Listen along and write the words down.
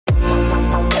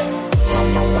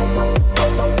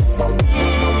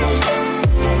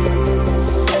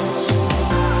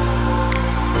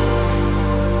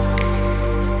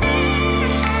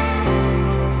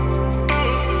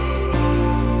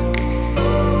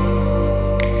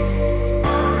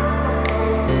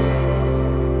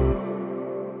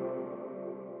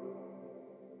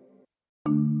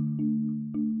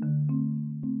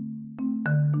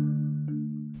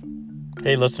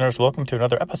Hey listeners, welcome to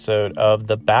another episode of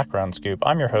The Background Scoop.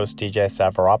 I'm your host, DJ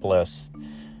Savaropoulos,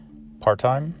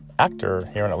 part-time actor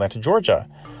here in Atlanta, Georgia.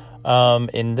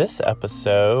 In this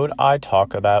episode, I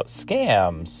talk about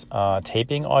scams,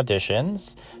 taping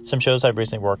auditions, some shows I've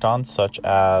recently worked on, such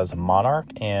as Monarch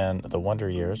and The Wonder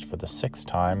Years for the 6th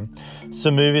time,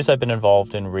 some movies I've been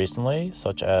involved in recently,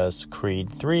 such as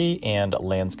Creed 3 and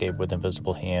Landscape with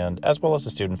Invisible Hand, as well as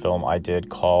a student film I did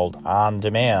called On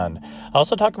Demand. I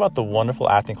also talk about the wonderful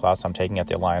acting class I'm taking at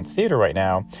the Alliance Theater right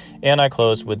now, and I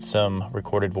close with some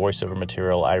recorded voiceover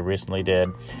material I recently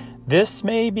did. This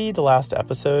may be the last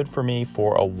episode for me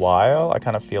for a while. I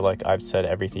kind of feel like I've said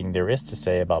everything there is to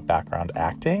say about background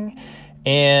acting.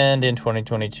 And in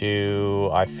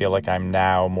 2022, I feel like I'm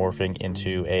now morphing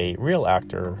into a real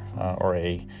actor or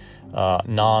a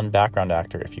non-background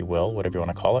actor, if you will, whatever you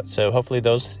want to call it. So hopefully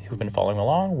those who've been following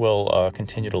along will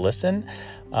continue to listen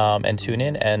and tune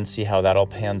in and see how that all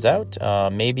pans out.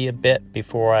 Maybe a bit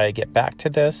before I get back to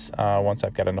this, once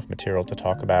I've got enough material to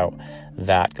talk about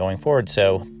that going forward.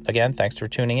 So again, thanks for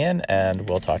tuning in, and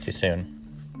we'll talk to you soon.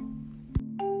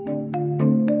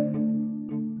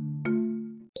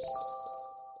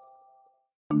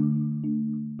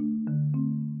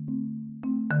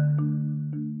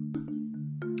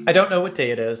 I don't know what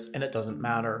day it is, and it doesn't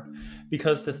matter,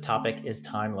 because this topic is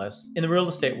timeless. In the real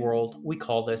estate world, we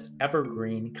call this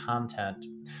evergreen content.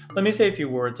 Let me say a few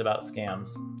words about scams.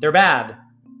 They're bad,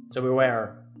 so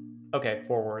beware. Okay,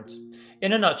 4 words.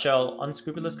 In a nutshell,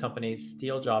 unscrupulous companies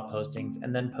steal job postings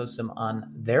and then post them on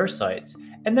their sites,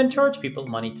 and then charge people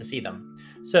money to see them.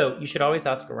 So you should always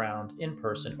ask around in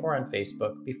person or on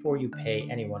Facebook before you pay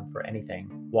anyone for anything.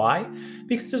 Why?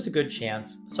 Because there's a good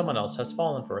chance someone else has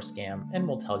fallen for a scam and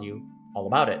will tell you all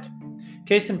about it.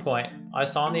 Case in point, I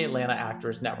saw on the Atlanta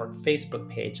Actors Network Facebook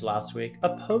page last week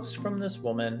a post from this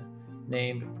woman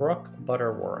named Brooke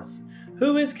Butterworth,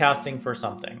 who is casting for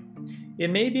something. It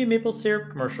may be a maple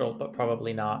syrup commercial, but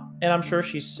probably not. And I'm sure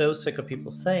she's so sick of people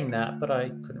saying that, but I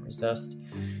couldn't resist.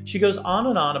 She goes on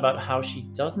and on about how she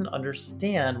doesn't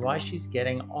understand why she's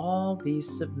getting all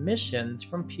these submissions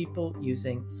from people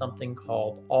using something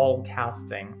called all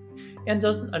casting, and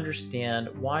doesn't understand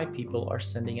why people are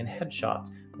sending in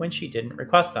headshots when she didn't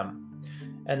request them.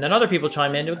 And then other people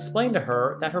chime in to explain to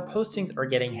her that her postings are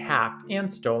getting hacked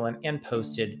and stolen and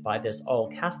posted by this all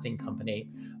casting company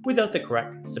without the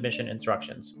correct submission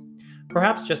instructions.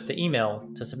 Perhaps just the email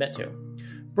to submit to.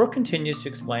 Brooke continues to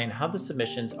explain how the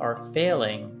submissions are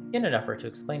failing in an effort to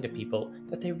explain to people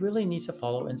that they really need to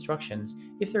follow instructions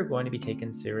if they're going to be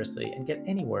taken seriously and get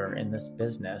anywhere in this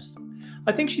business.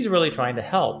 I think she's really trying to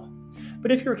help.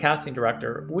 But if you're a casting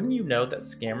director, wouldn't you know that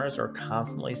scammers are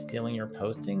constantly stealing your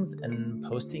postings and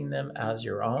posting them as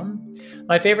your own?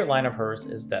 My favorite line of hers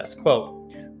is this,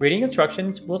 quote, "Reading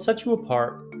instructions will set you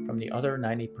apart from the other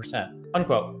 90%,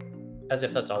 unquote, as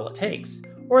if that's all it takes,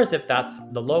 or as if that's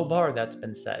the low bar that's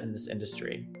been set in this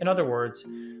industry. In other words,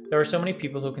 there are so many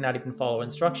people who cannot even follow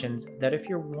instructions that if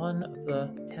you're one of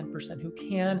the 10% who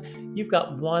can, you've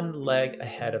got one leg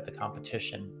ahead of the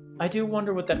competition. I do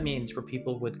wonder what that means for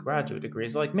people with graduate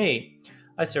degrees like me.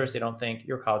 I seriously don't think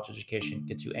your college education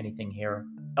gets you anything here.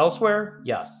 Elsewhere,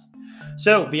 yes.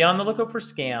 So, be on the lookout for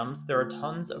scams. There are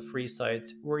tons of free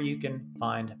sites where you can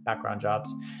find background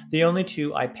jobs. The only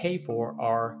 2 I pay for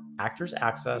are Actors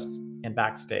Access and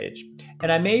Backstage.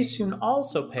 And I may soon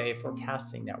also pay for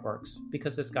casting networks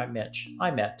because this guy Mitch I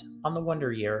met on The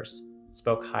Wonder Years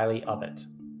spoke highly of it.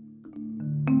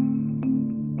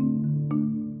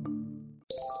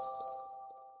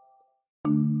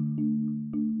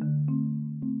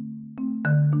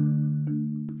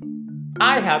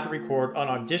 I had to record an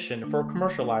audition for a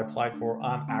commercial I applied for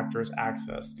on Actors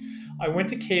Access. I went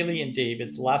to Kaylee and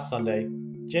David's last Sunday,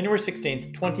 January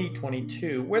 16th,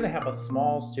 2022, where they have a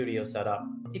small studio set up.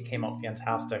 It came out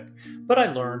fantastic, but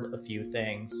I learned a few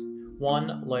things.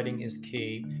 1, lighting is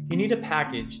key. You need a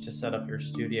package to set up your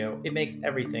studio. It makes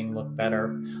everything look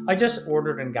better. I just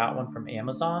ordered and got one from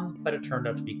Amazon, but it turned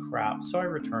out to be crap, so I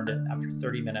returned it after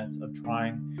 30 minutes of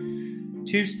trying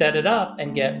to set it up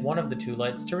and get one of the 2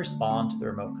 lights to respond to the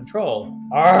remote control.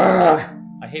 Arrgh!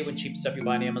 I hate when cheap stuff you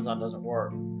buy on Amazon doesn't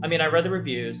work. I mean, I read the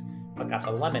reviews, but got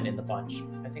a lemon in the bunch.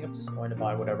 I think I'm just going to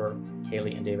buy whatever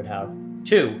Kaylee and David have.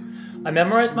 2, I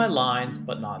memorized my lines,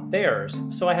 but not theirs,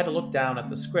 so I had to look down at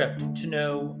the script to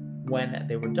know when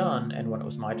they were done and when it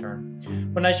was my turn.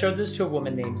 When I showed this to a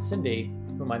woman named Cindy,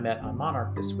 whom I met on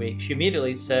Monarch this week, she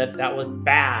immediately said that was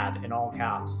bad in all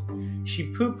caps.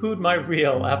 She poo-pooed my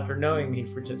reel after knowing me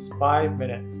for just 5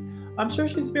 minutes. I'm sure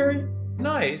she's very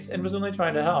nice and was only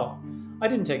trying to help. I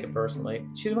didn't take it personally.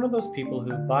 She's one of those people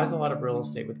who buys a lot of real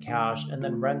estate with cash and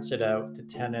then rents it out to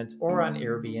tenants or on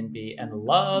Airbnb and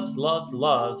loves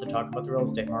to talk about the real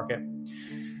estate market.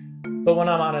 But when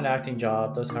I'm on an acting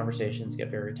job, those conversations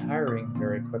get very tiring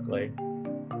very quickly.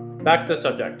 Back to the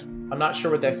subject. I'm not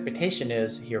sure what the expectation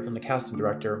is here from the casting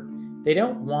director. They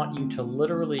don't want you to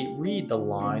literally read the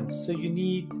lines, so you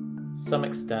need some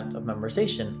extent of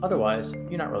memorization. Otherwise,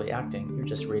 you're not really acting, you're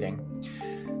just reading.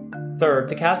 Third,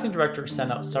 the casting director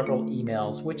sent out several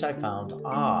emails, which I found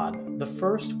odd. The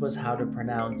first was how to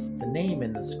pronounce the name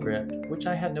in the script, which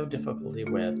I had no difficulty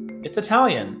with. It's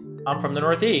Italian. I'm from the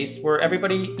Northeast, where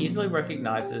everybody easily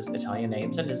recognizes Italian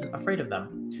names and isn't afraid of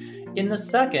them. In the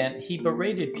second, he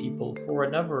berated people for a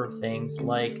number of things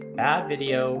like bad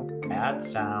video, bad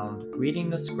sound, reading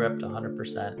the script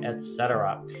 100%,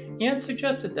 etc., and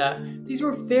suggested that these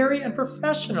were very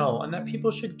unprofessional and that people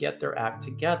should get their act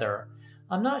together.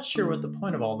 I'm not sure what the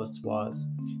point of all this was.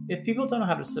 If people don't know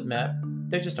how to submit,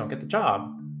 they just don't get the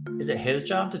job. Is it his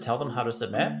job to tell them how to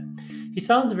submit? He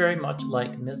sounds very much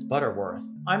like Ms. Butterworth.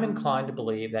 I'm inclined to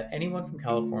believe that anyone from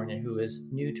California who is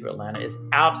new to Atlanta is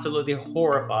absolutely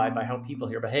horrified by how people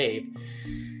here behave,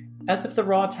 as if the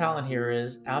raw talent here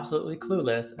is absolutely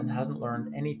clueless and hasn't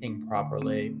learned anything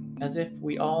properly, as if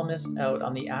we all missed out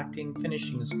on the acting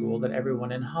finishing school that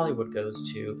everyone in Hollywood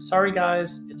goes to. Sorry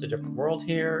guys, it's a different world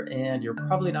here, and you're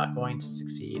probably not going to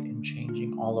succeed in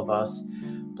changing all of us.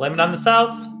 Blame it on the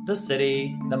South, the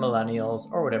city, the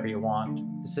millennials, or whatever you want.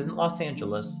 This isn't Los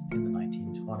Angeles in the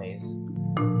 1920s.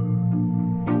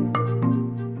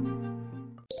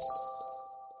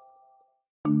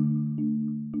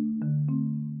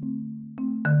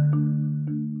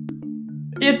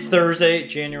 It's Thursday,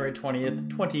 January 20th,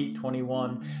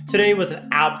 2021. Today was an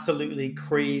absolutely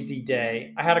crazy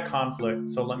day. I had a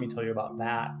conflict, so let me tell you about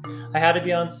that. I had to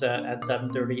be on set at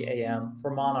 7:30 a.m. for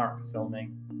Monarch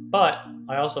filming, but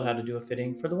I also had to do a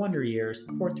fitting for the Wonder Years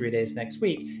for 3 days next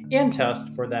week and test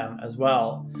for them as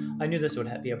well. I knew this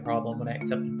would be a problem when I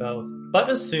accepted both, but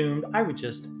assumed I would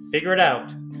just figure it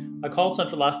out. I called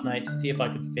Central last night to see if I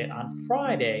could fit on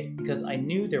Friday because I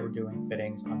knew they were doing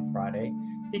fittings on Friday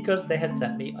because they had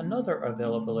sent me another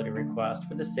availability request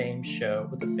for the same show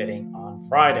with a fitting on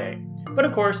Friday. But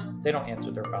of course, they don't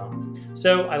answer their phone.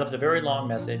 So I left a very long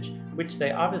message, which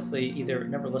they obviously either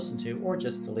never listened to or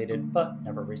just deleted, but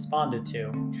never responded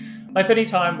to. My fitting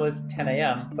time was 10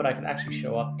 a.m., but I could actually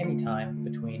show up anytime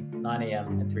between 9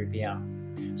 a.m. and 3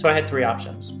 p.m. So I had three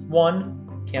options.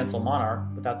 1, cancel Monarch,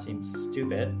 but that seems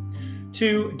stupid.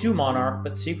 2, do Monarch,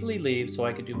 but secretly leave so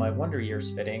I could do my Wonder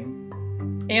Years fitting.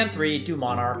 And 3, do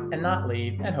Monarch and not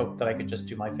leave and hope that I could just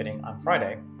do my fitting on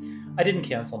Friday. I didn't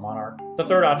cancel Monarch. The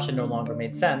third option no longer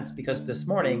made sense because this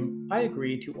morning I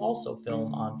agreed to also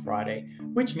film on Friday,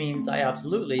 which means I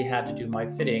absolutely had to do my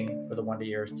fitting for the Wonder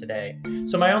Years today.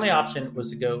 So my only option was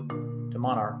to go to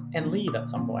Monarch and leave at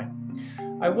some point.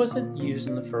 I wasn't used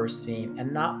in the first scene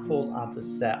and not pulled onto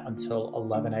set until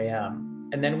 11 a.m.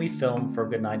 And then we filmed for a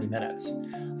good 90 minutes.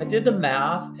 I did the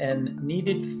math and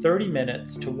needed 30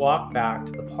 minutes to walk back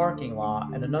to the parking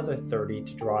lot and another 30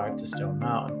 to drive to Stone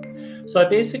Mountain. So I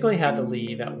basically had to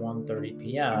leave at 1:30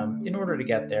 p.m. in order to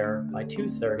get there by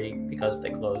 2:30 because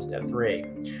they closed at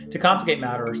 3. To complicate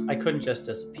matters, I couldn't just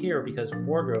disappear because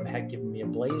wardrobe had given me a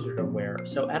blazer to wear.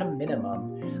 So at a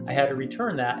minimum, I had to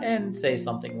return that and say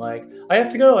something like, "I have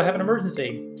to go, I have an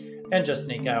emergency," and just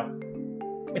sneak out.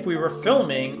 If we were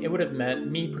filming, it would have meant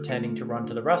me pretending to run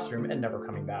to the restroom and never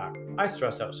coming back. I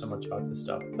stress out so much about this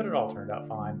stuff, but it all turned out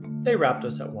fine. They wrapped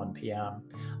us at 1 p.m.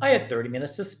 I had 30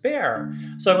 minutes to spare,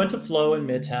 so I went to Flow in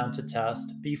Midtown to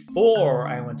test before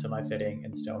I went to my fitting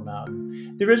in Stone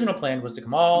Mountain. The original plan was to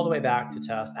come all the way back to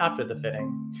test after the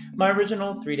fitting. My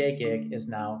original 3-day gig is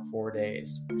now 4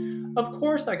 days. Of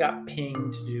course, I got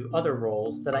pinged to do other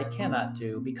roles that I cannot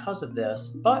do because of this,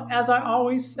 but as I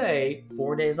always say,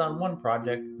 4 days on one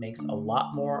project makes a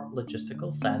lot more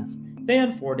logistical sense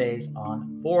than 4 days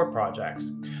on 4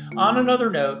 projects. On another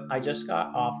note, I just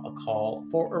got off a call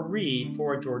for a read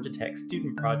for a Georgia Tech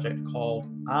student project called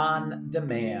On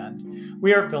Demand.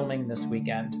 We are filming this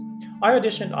weekend. I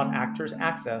auditioned on Actors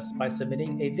Access by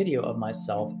submitting a video of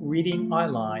myself reading my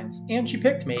lines, and she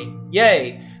picked me.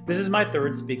 Yay! This is my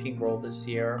 3rd speaking role this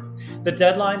year. The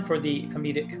deadline for the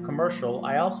comedic commercial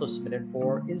I also submitted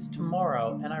for is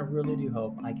tomorrow, and I really do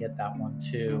hope I get that one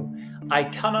too. I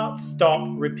cannot stop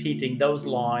repeating those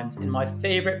lines in my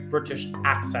favorite British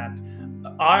accent.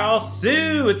 I'll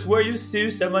sue! It's where you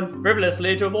sue someone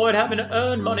frivolously to avoid having to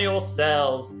earn money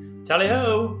yourselves.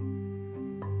 Tally-ho!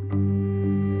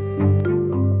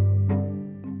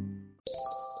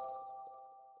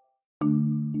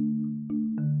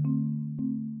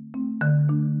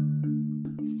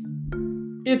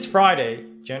 It's Friday,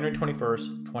 January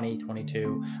 21st,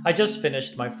 2022. I just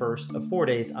finished my first of 4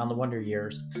 days on the Wonder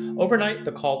Years. Overnight,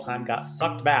 the call time got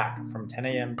sucked back from 10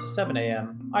 a.m. to 7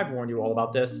 a.m. I've warned you all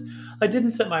about this. I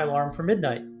didn't set my alarm for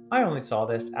midnight. I only saw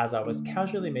this as I was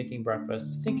casually making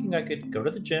breakfast, thinking I could go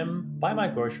to the gym, buy my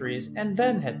groceries, and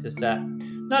then head to set.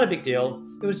 Not a big deal.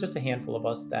 It was just a handful of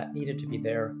us that needed to be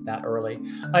there that early.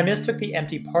 I mistook the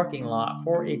empty parking lot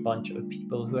for a bunch of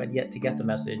people who had yet to get the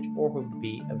message or who would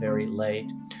be very late.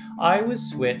 I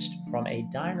was switched from a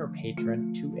diner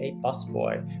patron to a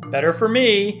busboy. Better for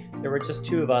me, there were just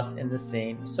two of us in the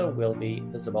scene, so we'll be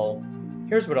visible.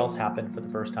 Here's what else happened for the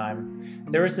first time.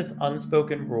 There was this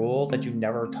unspoken rule that you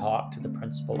never talk to the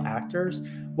principal actors.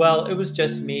 Well, it was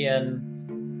just me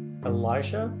and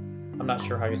Elijah? I'm not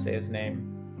sure how you say his name.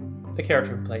 The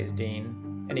character who plays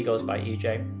Dean, and he goes by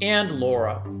EJ, and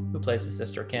Laura, who plays his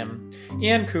sister Kim,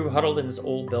 and crew huddled in this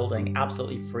old building,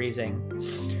 absolutely freezing.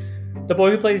 The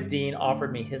boy who plays Dean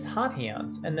offered me his hot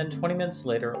hands, and then 20 minutes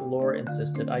later, Laura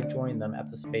insisted I join them at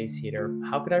the space heater.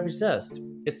 How could I resist?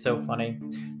 It's so funny.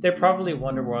 They probably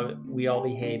wonder why we all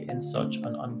behave in such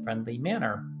an unfriendly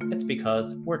manner. It's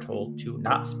because we're told to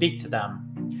not speak to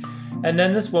them. And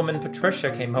then this woman,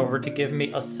 Patricia, came over to give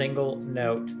me a single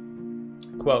note.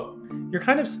 Quote, "You're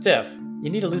kind of stiff. You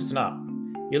need to loosen up.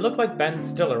 You look like Ben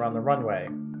Stiller on the runway.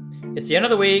 It's the end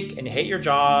of the week and you hate your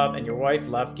job and your wife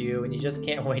left you and you just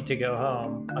can't wait to go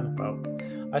home." Unquote.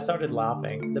 I started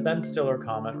laughing. The Ben Stiller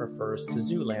comment refers to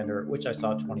Zoolander, which I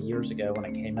saw 20 years ago when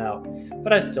it came out,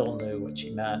 but I still knew what she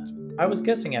meant. I was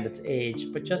guessing at its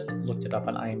age, but just looked it up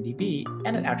on IMDb,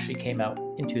 and it actually came out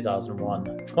in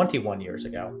 2001, 21 years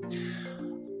ago.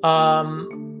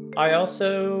 I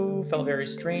also felt very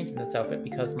strange in this outfit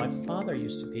because my father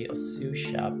used to be a sous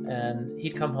chef and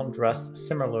he'd come home dressed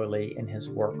similarly in his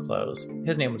work clothes.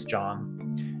 His name was John.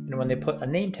 And when they put a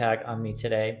name tag on me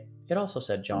today, it also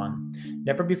said John.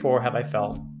 Never before have I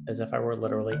felt as if I were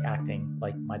literally acting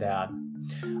like my dad.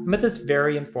 I met this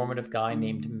very informative guy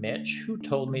named Mitch who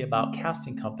told me about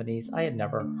casting companies I had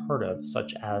never heard of,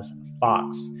 such as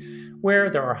Fox, where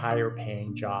there are higher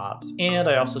paying jobs. And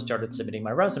I also started submitting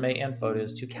my resume and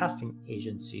photos to casting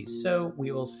agencies, so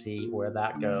we will see where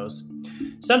that goes.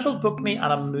 Central booked me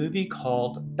on a movie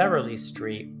called Beverly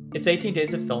Street. It's 18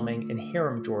 days of filming in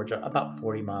Hiram, Georgia, about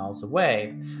 40 miles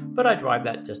away, but I drive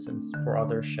that distance for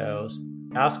other shows.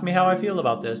 Ask me how I feel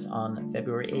about this on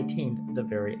February 18th, the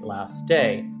very last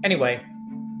day. Anyway,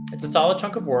 it's a solid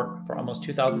chunk of work for almost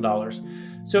 $2,000,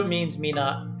 so it means me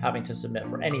not having to submit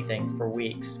for anything for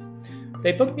weeks.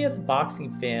 They booked me as a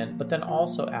boxing fan, but then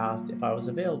also asked if I was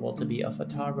available to be a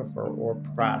photographer or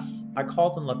press. I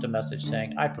called and left a message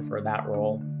saying I prefer that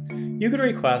role. You could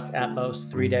request at most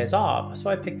 3 days off, so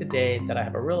I picked a day that I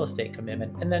have a real estate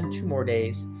commitment and then 2 more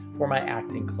days for my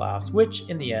acting class, which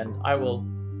in the end I will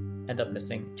end up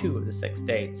missing 2 of the 6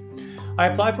 dates. I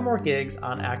applied for more gigs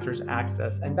on Actors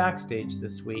Access and Backstage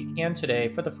this week, and today,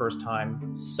 for the first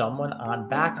time, someone on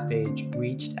Backstage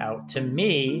reached out to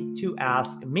me to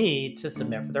ask me to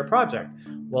submit for their project.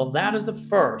 Well, that is the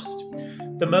first.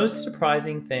 The most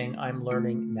surprising thing I'm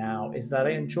learning now is that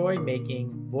I enjoy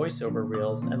making voiceover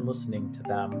reels and listening to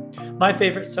them. My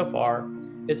favorite so far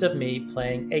is of me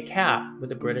playing a cat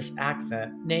with a British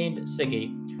accent named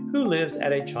Siggy, who lives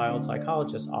at a child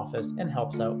psychologist's office and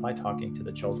helps out by talking to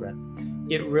the children.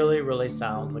 It really, really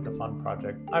sounds like a fun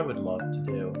project I would love to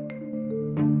do.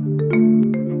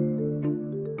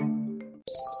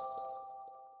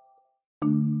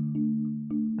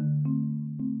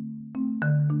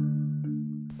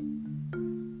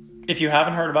 If you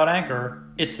haven't heard about Anchor,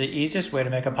 it's the easiest way to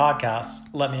make a podcast.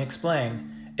 Let me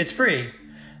explain. It's free.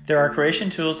 There are creation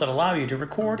tools that allow you to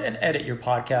record and edit your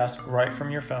podcast right from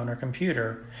your phone or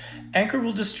computer. Anchor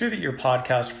will distribute your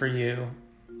podcast for you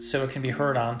so it can be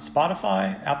heard on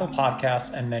Spotify, Apple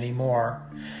Podcasts, and many more.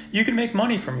 You can make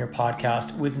money from your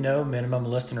podcast with no minimum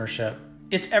listenership.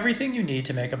 It's everything you need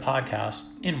to make a podcast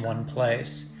in one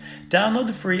place. Download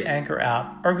the free Anchor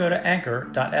app or go to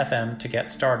anchor.fm to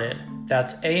get started.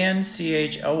 That's anchor.fm.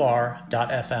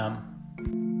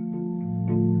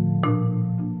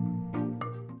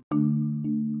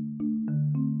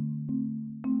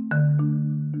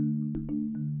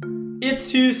 It's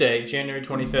Tuesday, January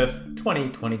 25th,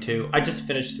 2022. I just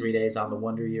finished 3 days on the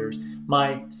Wonder Years,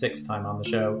 my 6th time on the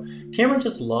show. Cameron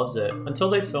just loves it. Until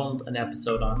they filmed an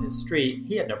episode on his street,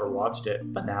 he had never watched it,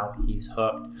 but now he's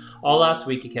hooked. All last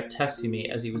week, he kept texting me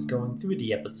as he was going through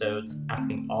the episodes,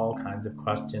 asking all kinds of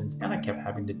questions, and I kept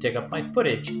having to dig up my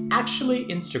footage, actually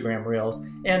Instagram reels,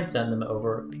 and send them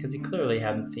over because he clearly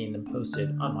hadn't seen them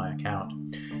posted on my account.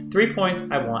 3 points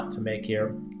I want to make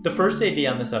here. The first AD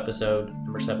on this episode,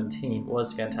 number 17,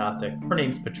 was fantastic. Her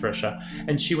name's Patricia,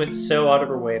 and she went so out of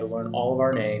her way to learn all of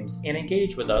our names and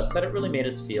engage with us that it really made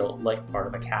us feel like part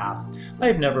of a cast. I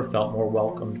have never felt more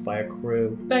welcomed by a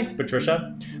crew. Thanks,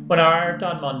 Patricia. When I arrived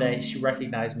on Monday, she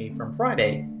recognized me from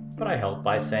Friday, but I helped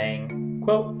by saying,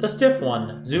 quote, "The stiff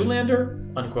one,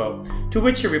 Zoolander?" unquote. To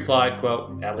which she replied,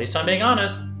 quote, "At least I'm being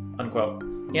honest," unquote.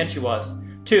 And she was.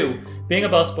 2. Being a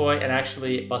busboy and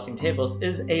actually bussing tables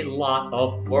is a lot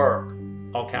of work.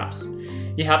 All caps.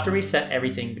 You have to reset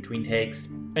everything between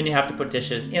takes, and you have to put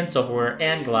dishes and silverware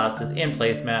and glasses and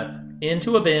placemats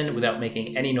into a bin without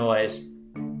making any noise.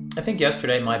 I think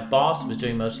yesterday my boss was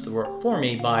doing most of the work for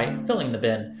me by filling the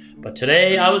bin, but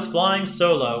today I was flying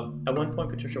solo. At one point,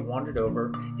 Patricia wandered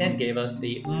over and gave us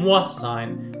the moi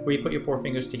sign, where you put your 4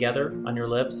 fingers together on your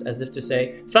lips as if to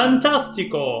say,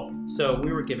 "Fantastico!" So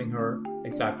we were giving her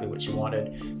exactly what she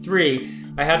wanted. 3,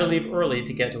 I had to leave early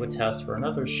to get to a test for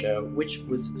another show, which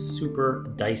was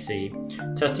super dicey.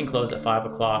 Testing closed at 5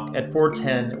 o'clock. At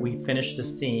 4:10, we finished the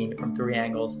scene from 3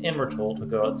 angles and were told to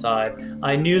go outside.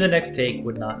 I knew the next take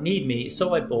would not need me,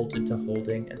 so I bolted to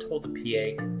holding and told the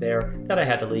PA there that I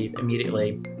had to leave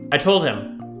immediately. I told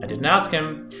him. I didn't ask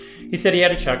him. He said he had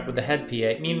to check with the head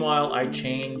PA. Meanwhile, I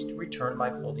changed, returned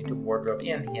my clothing to wardrobe,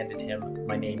 and handed him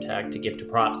my name tag to give to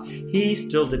props. He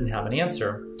still didn't have an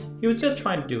answer. He was just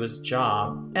trying to do his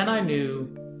job, and I knew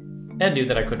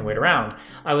that I couldn't wait around.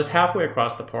 I was halfway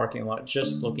across the parking lot,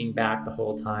 just looking back the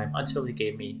whole time until he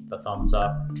gave me the thumbs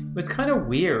up. It was kind of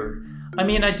weird. I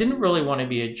mean, I didn't really want to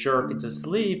be a jerk and just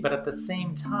leave, but at the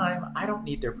same time, I don't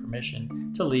need their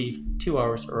permission to leave 2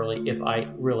 hours early if I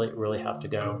really, really have to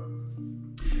go.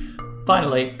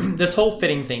 Finally, this whole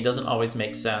fitting thing doesn't always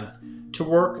make sense. To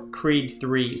work Creed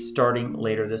 3 starting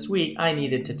later this week, I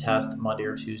needed to test Monday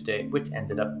or Tuesday, which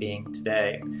ended up being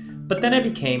today. But then I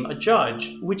became a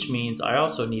judge, which means I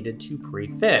also needed to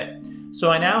pre-fit. So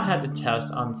I now had to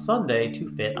test on Sunday to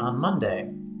fit on Monday.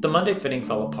 The Monday fitting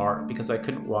fell apart because I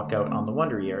couldn't walk out on the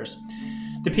Wonder Years.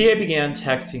 The PA began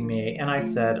texting me, and I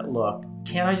said, "Look,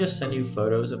 can't I just send you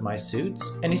photos of my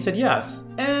suits?" And he said yes,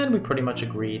 and we pretty much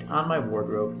agreed on my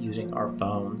wardrobe using our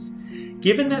phones.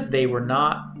 Given that they were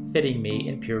not fitting me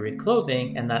in period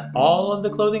clothing and that all of the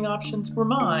clothing options were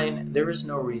mine, there is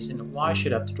no reason why I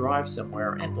should have to drive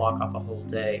somewhere and block off a whole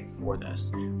day for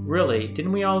this. Really,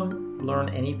 didn't we all learn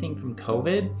anything from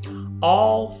COVID?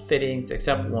 All fittings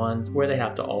except ones where they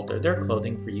have to alter their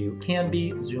clothing for you can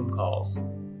be Zoom calls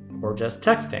or just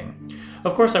texting.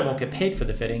 Of course, I won't get paid for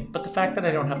the fitting, but the fact that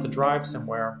I don't have to drive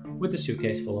somewhere with a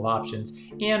suitcase full of options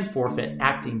and forfeit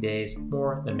acting days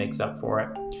more than makes up for it.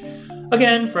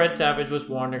 Again, Fred Savage was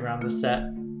wandering around the set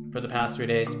for the past 3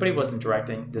 days, but he wasn't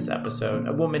directing this episode.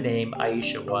 A woman named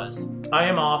Aisha was. I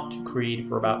am off to Creed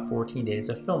for about 14 days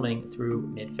of filming through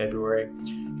mid-February.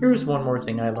 Here's one more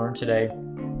thing I learned today.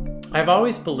 I've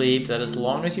always believed that as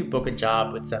long as you book a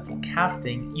job with central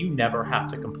casting, you never have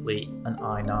to complete an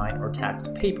I-9 or tax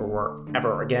paperwork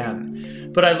ever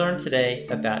again. But I learned today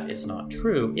that that is not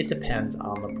true. It depends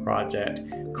on the project.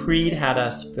 Creed had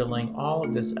us filling all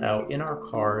of this out in our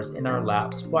cars, in our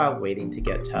laps, while waiting to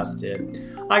get tested.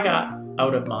 I got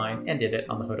out of mine and did it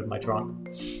on the hood of my trunk.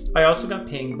 I also got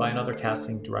pinged by another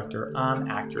casting director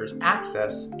on Actors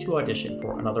Access to audition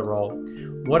for another role.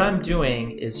 What I'm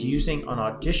doing is using an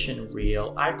audition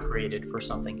reel I created for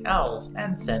something else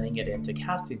and sending it in to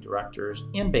casting directors,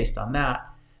 and based on that,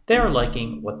 they are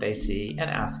liking what they see and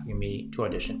asking me to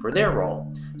audition for their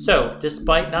role. So,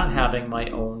 despite not having my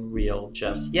own reel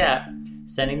just yet,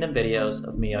 sending them videos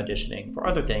of me auditioning for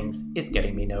other things is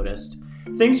getting me noticed.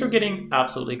 Things are getting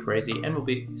absolutely crazy and will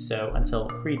be so until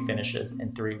Creed finishes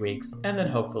in 3 weeks, and then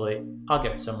hopefully I'll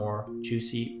get some more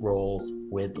juicy roles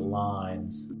with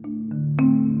lines.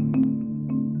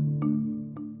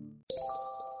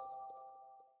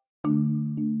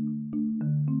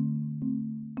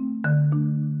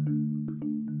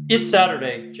 It's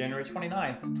Saturday, January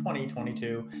 29th,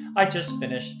 2022. I just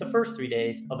finished the first 3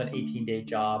 days of an 18-day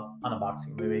job on a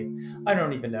boxing movie. I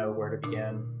don't even know where to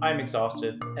begin. I'm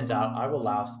exhausted and doubt I will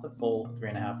last the full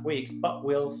 3.5 weeks, but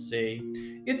we'll see.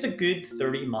 It's a good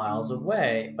 30 miles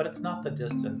away, but it's not the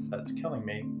distance that's killing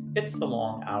me. It's the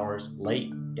long hours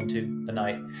late into the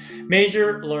night.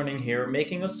 Major learning here,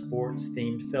 making a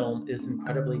sports-themed film is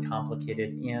incredibly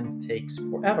complicated and takes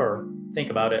forever. Think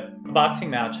about it. A boxing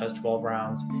match has 12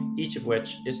 rounds, each of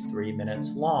which is 3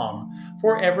 minutes long.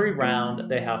 For every round,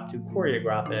 they have to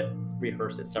choreograph it,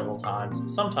 rehearse it several times,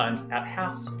 sometimes at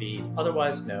half speed,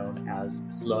 otherwise known as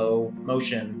slow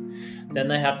motion. Then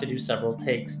they have to do several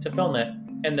takes to film it,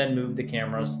 and then move the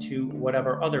cameras to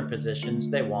whatever other positions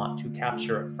they want to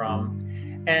capture it from.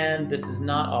 And this is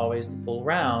not always the full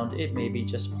round, it may be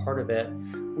just part of it.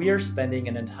 We are spending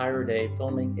an entire day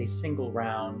filming a single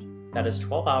round. That is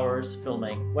 12 hours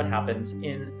filming what happens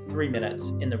in 3 minutes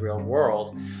in the real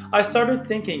world. I started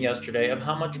thinking yesterday of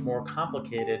how much more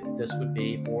complicated this would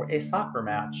be for a soccer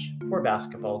match, or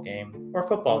basketball game, or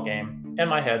football game, and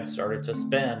my head started to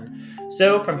spin.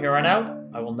 So from here on out,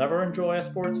 I will never enjoy a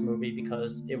sports movie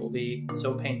because it will be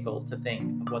so painful to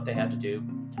think of what they had to do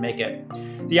to make it.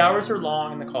 The hours are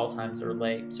long and the call times are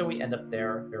late, so we end up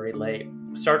there very late.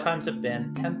 Start times have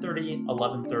been 10:30,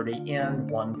 11:30,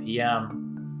 and 1 p.m.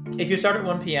 If you start at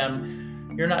 1 p.m.,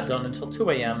 you're not done until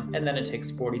 2 a.m., and then it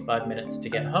takes 45 minutes to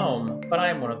get home. But I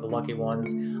am one of the lucky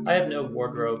ones. I have no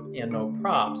wardrobe and no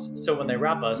props, so when they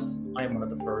wrap us, I am one of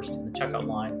the first in the checkout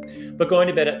line. But going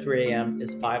to bed at 3 a.m.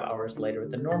 is 5 hours later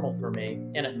than normal for me,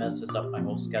 and it messes up my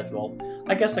whole schedule.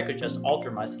 I guess I could just alter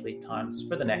my sleep times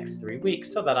for the next 3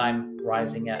 weeks so that I'm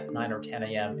rising at 9 or 10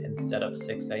 a.m. instead of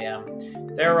 6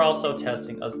 a.m. They're also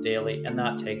testing us daily, and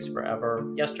that takes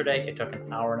forever. Yesterday, it took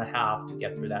an hour and a half to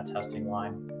get through that testing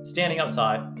line, standing outside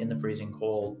in the freezing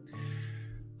cold.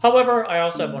 However, I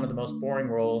also have one of the most boring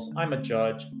roles. I'm a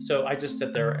judge, so I just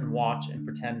sit there and watch and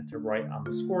pretend to write on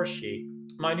the score sheet.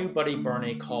 My new buddy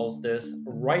Bernie calls this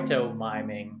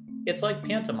rito-miming. It's like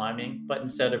pantomiming, but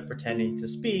instead of pretending to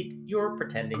speak, you're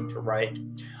pretending to write.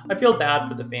 I feel bad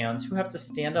for the fans who have to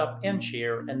stand up and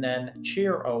cheer, and then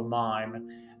cheer-o-mime,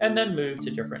 and then move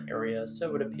to different areas,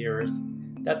 so it appears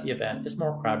that the event is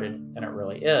more crowded than it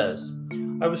really is.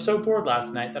 I was so bored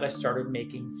last night that I started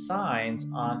making signs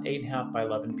on 8.5 by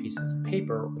 11 pieces of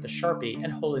paper with a Sharpie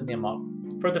and holding them up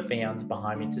for the fans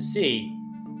behind me to see.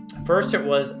 First it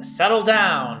was settle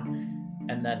down,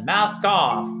 and then mask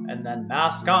off, and then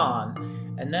mask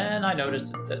on. And then I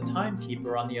noticed that the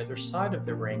timekeeper on the other side of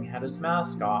the ring had his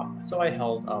mask off, so I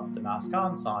held up the mask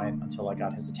on sign until I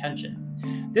got his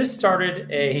attention. This started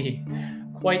a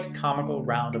quite comical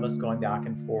round of us going back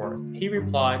and forth. He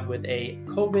replied with a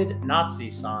COVID Nazi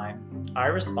sign. I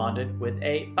responded with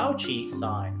a Fauci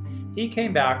sign. He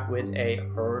came back with a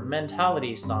herd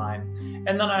mentality sign.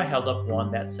 And then I held up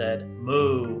one that said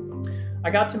moo. I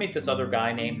got to meet this other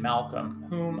guy named Malcolm,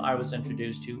 whom I was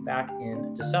introduced to back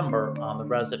in December on The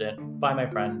Resident by my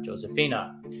friend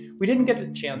Josephina. We didn't get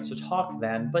a chance to talk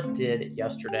then, but did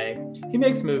yesterday. He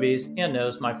makes movies and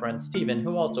knows my friend Steven,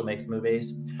 who also makes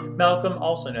movies. Malcolm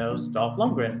also knows Dolph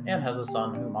Lundgren and has a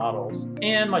son who models.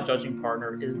 And my judging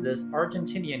partner is this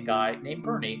Argentinian guy named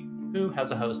Bernie, who has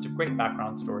a host of great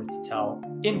background stories to tell,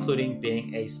 including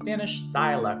being a Spanish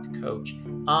dialect coach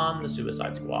on the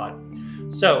Suicide Squad.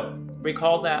 So,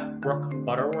 recall that Brooke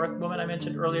Butterworth woman I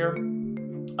mentioned earlier?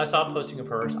 I saw a posting of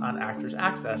hers on Actors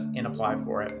Access and applied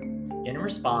for it. In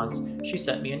response, she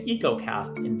sent me an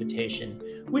EcoCast invitation,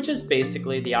 which is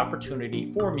basically the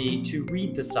opportunity for me to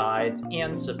read the sides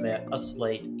and submit a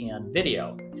slate and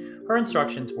video. Her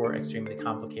instructions were extremely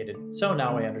complicated, so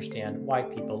now I understand why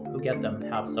people who get them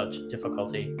have such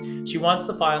difficulty. She wants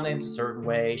the file names a certain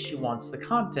way, she wants the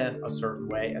content a certain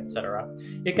way, etc.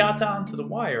 It got down to the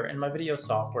wire and my video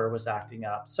software was acting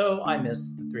up, so I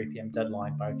missed the 3 p.m.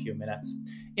 deadline by a few minutes.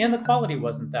 And the quality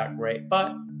wasn't that great,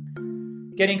 but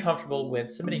getting comfortable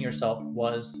with submitting yourself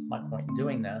was my point in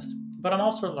doing this. But I'm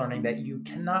also learning that you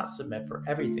cannot submit for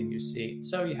everything you see,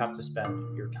 so you have to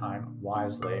spend your time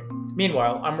wisely.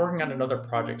 Meanwhile, I'm working on another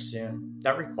project soon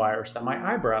that requires that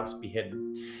my eyebrows be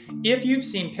hidden. If you've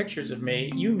seen pictures of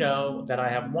me, you know that I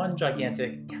have one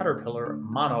gigantic caterpillar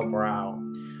monobrow.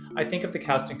 I think if the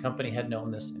casting company had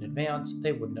known this in advance,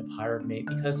 they wouldn't have hired me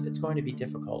because it's going to be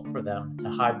difficult for them to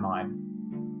hide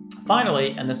mine.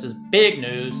 Finally, and this is big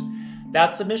news,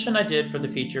 that submission I did for the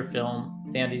feature film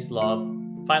Thandie's Love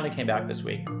finally came back this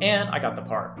week, and I got the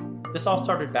part. This all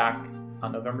started back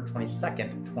on November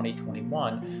 22nd,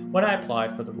 2021, when I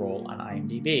applied for the role on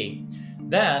IMDb.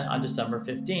 Then, on December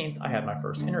 15th, I had my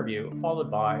first interview,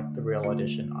 followed by the real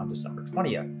audition on December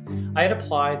 20th. I had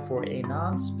applied for a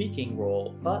non-speaking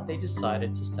role, but they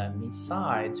decided to send me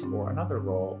sides for another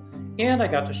role, and I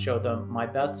got to show them my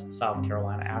best South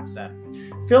Carolina accent.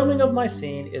 Filming of my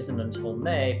scene isn't until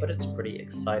May, but it's pretty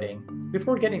exciting.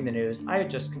 Before getting the news, I had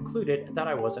just concluded that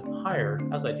I wasn't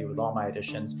hired, as I do with all my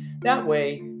auditions. That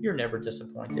way, you're never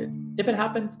disappointed. If it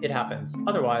happens, it happens.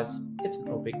 Otherwise, it's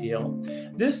no big deal.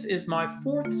 This is my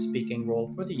 4th speaking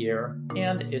role for the year,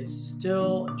 and it's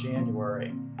still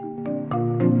January.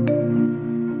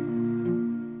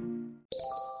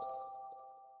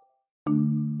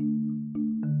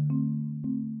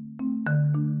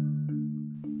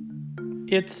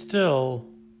 It's still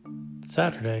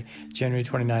Saturday, January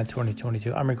 29th,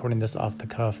 2022. I'm recording this off the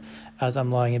cuff as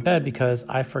I'm lying in bed because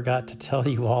I forgot to tell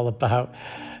you all about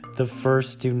the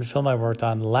first student film I worked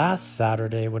on last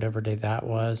Saturday, whatever day that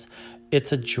was.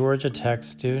 It's a Georgia Tech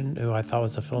student who I thought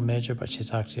was a film major, but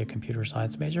she's actually a computer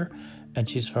science major, and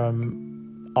she's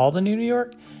from Albany, New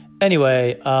York.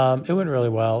 Anyway, it went really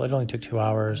well. It only took 2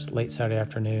 hours, late Saturday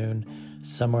afternoon,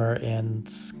 somewhere in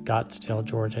Scottsdale,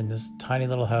 Georgia, in this tiny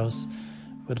little house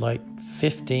with like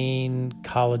 15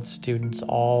 college students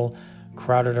all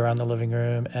crowded around the living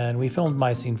room. And we filmed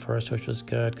my scene first, which was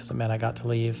good because it meant I got to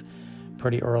leave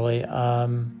pretty early.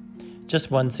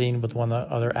 Just one scene with one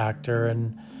other actor,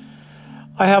 and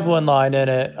I have one line in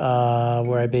it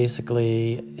where I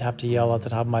basically have to yell at the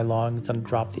top of my lungs and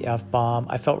drop the F-bomb.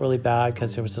 I felt really bad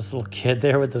because there was this little kid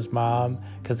there with his mom,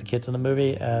 because the kid's in the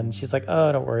movie, and she's like,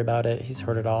 oh, don't worry about it. He's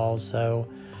heard it all. So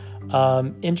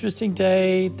interesting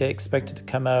day. They expect it to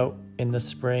come out in the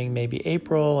spring, maybe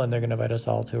April, and they're going to invite us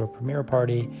all to a premiere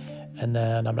party. And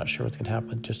then I'm not sure what's going to happen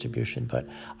with distribution, but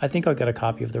I think I'll get a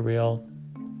copy of the reel.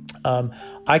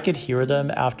 I could hear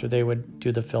them after they would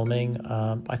do the filming.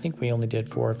 I think we only did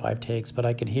 4 or 5 takes, but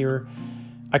I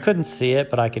couldn't see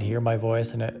it, but I could hear my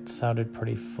voice, and it sounded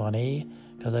pretty funny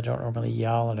because I don't normally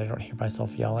yell and I don't hear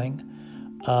myself yelling.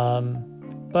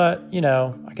 But,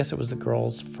 I guess it was the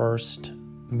girl's first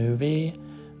movie,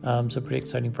 so pretty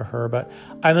exciting for her. But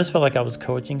I almost felt like I was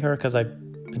coaching her because I've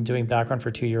been doing background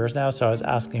for 2 years now, so I was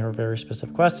asking her very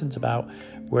specific questions about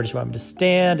where does she want me to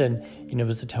stand, and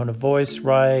was the tone of voice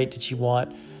right? Did she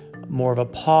want more of a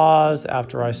pause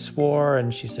after I swore?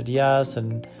 And she said yes,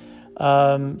 and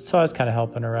so I was kind of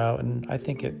helping her out, and I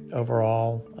think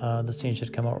overall the scene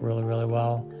should come out really, really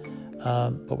well,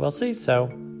 but we'll see. So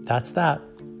that's that.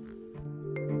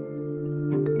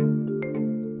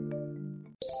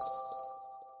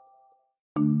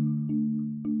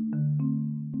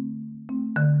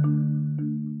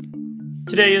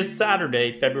 Today is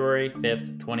Saturday, February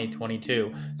 5th,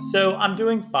 2022. So I'm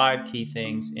doing 5 key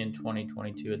things in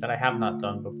 2022 that I have not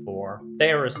done before.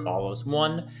 They are as follows.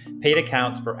 1, paid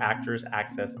accounts for actors,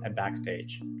 access, and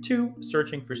backstage. 2,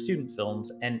 searching for student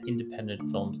films and independent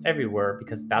films everywhere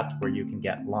because that's where you can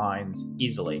get lines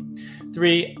easily.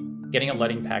 3, getting a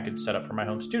lighting package set up for my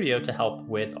home studio to help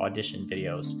with audition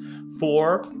videos.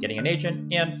 4, getting an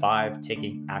agent. And 5,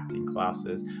 taking acting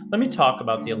classes. Let me talk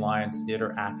about the Alliance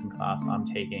Theater acting class I'm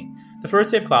taking. The first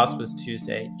day of class was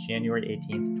Tuesday, January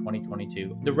 18th,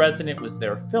 2022. The resident was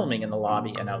there filming in the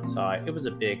lobby and outside. It was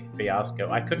a big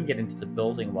fiasco. I couldn't get into the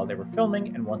building while they were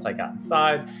filming, and once I got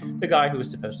inside, the guy who was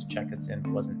supposed to check us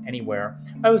in wasn't anywhere.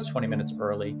 I was 20 minutes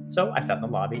early, so I sat in the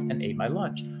lobby and ate my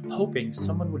lunch, hoping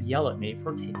someone would yell at me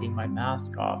for taking my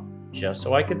mask off, just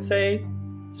so I could say,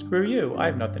 screw you, I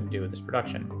have nothing to do with this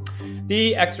production.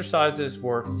 The exercises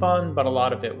were fun, but a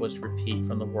lot of it was repeat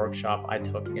from the workshop I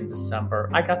took in December.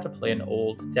 I got to play an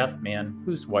old deaf man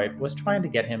whose wife was trying to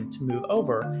get him to move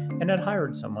over and had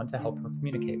hired someone to help her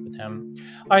communicate with him.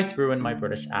 I threw in my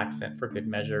British accent for good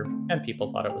measure, and people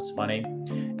thought it was funny.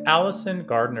 Allison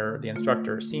Gardner, the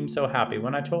instructor, seemed so happy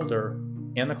when I told her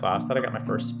in the class that I got my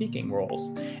first speaking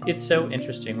roles. It's so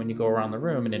interesting when you go around the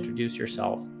room and introduce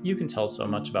yourself. You can tell so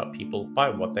much about people by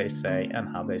what they say and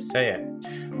how they say it.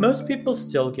 Most people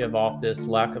still give off this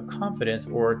lack of confidence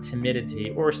or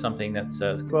timidity or something that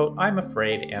says, quote, I'm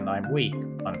afraid and I'm weak,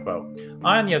 unquote.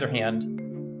 I, on the other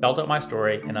hand, belt out my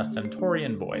story in a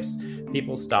stentorian voice.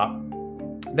 People stop,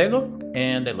 they look,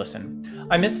 and they listen.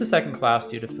 I missed the second class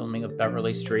due to filming of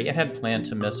Beverly Street and had planned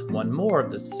to miss one more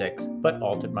of the 6, but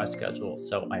altered my schedule,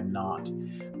 so I'm not.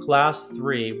 Class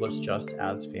 3 was just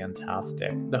as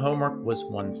fantastic. The homework was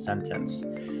 1 sentence.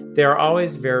 They are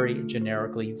always very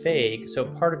generically vague, so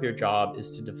part of your job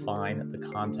is to define the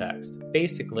context.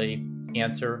 Basically,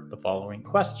 answer the following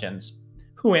questions.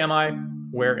 Who am I?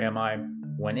 Where am I?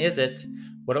 When is it?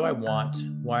 What do I want?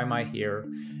 Why am I here?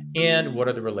 And what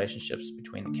are the relationships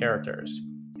between the characters?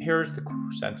 Here's the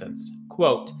sentence,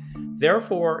 quote,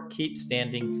 therefore keep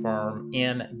standing firm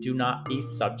and do not be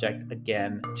subject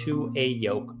again to a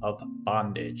yoke of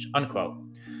bondage, unquote.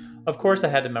 Of course, I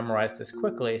had to memorize this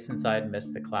quickly since I had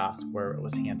missed the class where it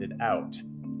was handed out.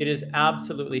 It is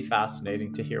absolutely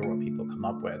fascinating to hear what people come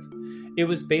up with. It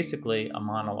was basically a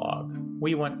monologue.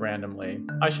 We went randomly.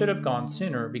 I should have gone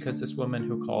sooner because this woman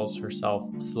who calls herself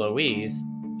Sloise,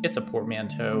 it's a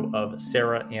portmanteau of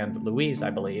Sarah and Louise,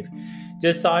 I believe,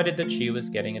 decided that she was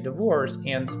getting a divorce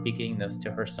and speaking this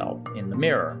to herself in the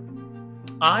mirror.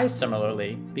 I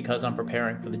similarly, because I'm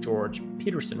preparing for the George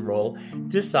Peterson role,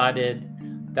 decided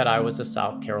that I was a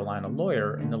South Carolina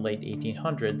lawyer in the late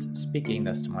 1800s speaking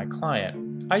this to my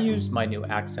client. I used my new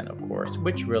accent, of course,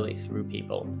 which really threw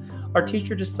people. Our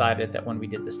teacher decided that when we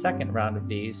did the second round of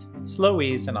these,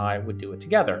 Sloise and I would do it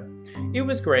together. It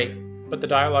was great. but the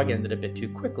dialogue ended a bit too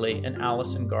quickly, and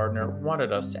Allison Gardner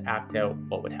wanted us to act out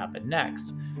what would happen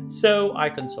next. So I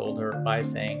consoled her by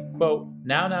saying, quote,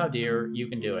 now, dear, you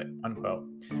can do it, unquote.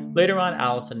 Later on,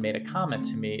 Allison made a comment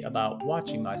to me about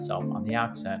watching myself on the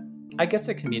accent. I guess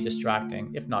it can be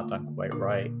distracting if not done quite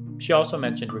right. She also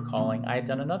mentioned recalling I had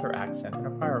done another accent in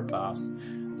a prior class.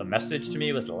 The message to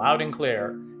me was loud and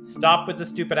clear. Stop with the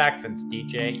stupid accents,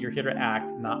 DJ. You're here to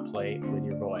act, not play with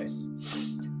your voice.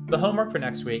 The homework for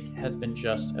next week has been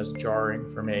just as jarring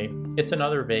for me. It's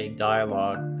another vague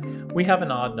dialogue. We have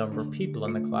an odd number of people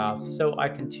in the class, so I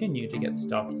continue to get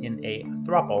stuck in a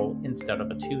throuple instead of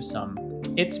a twosome.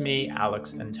 It's me,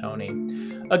 Alex, and Tony.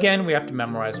 Again, we have to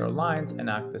memorize our lines and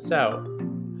act this out.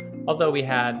 Although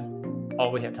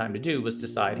all we had time to do was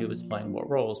decide who was playing what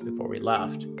roles before we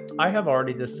left. I have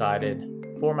already decided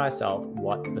for myself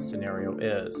what the scenario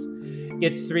is.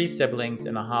 It's 3 siblings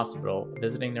in a hospital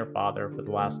visiting their father for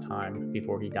the last time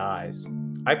before he dies.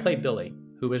 I play Billy,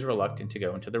 who is reluctant to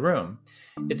go into the room.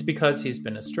 It's because he's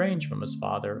been estranged from his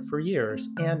father for years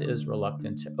and is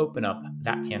reluctant to open up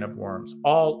that can of worms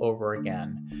all over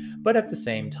again, but at the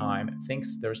same time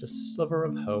thinks there's a sliver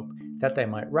of hope that they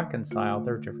might reconcile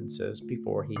their differences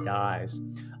before he dies.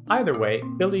 Either way,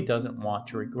 Billy doesn't want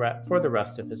to regret for the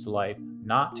rest of his life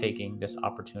not taking this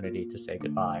opportunity to say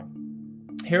goodbye.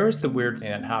 Here is the weird thing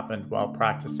that happened while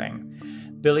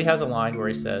practicing. Billy has a line where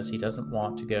he says he doesn't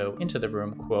want to go into the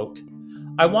room, quote,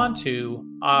 I want to,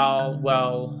 I'll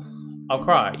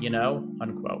cry,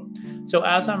 unquote. So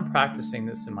as I'm practicing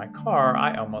this in my car,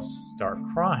 I almost start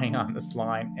crying on this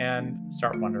line and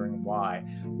start wondering why.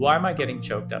 Why am I getting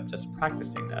choked up just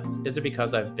practicing this? Is it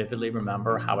because I vividly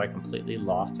remember how I completely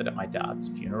lost it at my dad's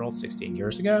funeral 16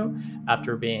 years ago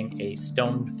after being a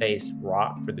stone-faced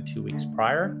rock for the 2 weeks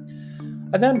prior?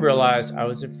 I then realized I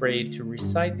was afraid to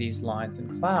recite these lines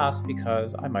in class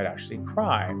because I might actually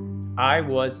cry. I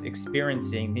was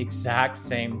experiencing the exact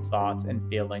same thoughts and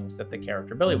feelings that the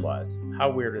character Billy was. How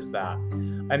weird is that?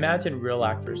 I imagine real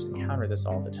actors encounter this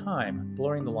all the time,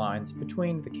 blurring the lines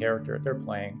between the character they're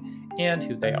playing and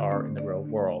who they are in the real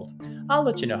world. I'll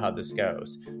let you know how this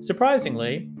goes.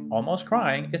 Surprisingly, almost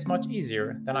crying is much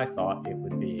easier than I thought it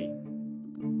would be.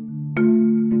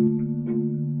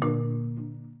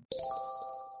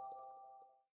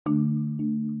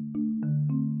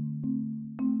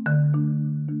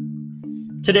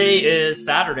 Today is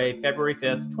Saturday, February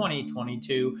 5th,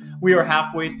 2022. We are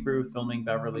halfway through filming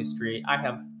Beverly Street. I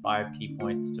have 5 key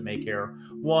points to make here.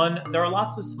 1, there are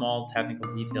lots of small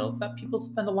technical details that people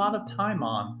spend a lot of time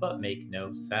on, but make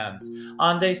no sense.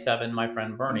 On day 7, my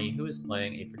friend Bernie, who is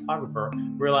playing a photographer,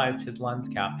 realized his lens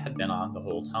cap had been on the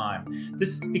whole time.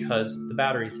 This is because the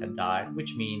batteries had died,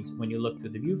 which means when you look through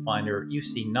the viewfinder, you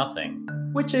see nothing,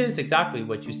 which is exactly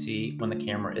what you see when the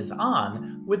camera is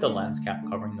on with the lens cap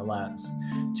covering the lens.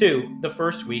 2, the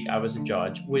first week I was a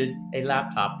judge with a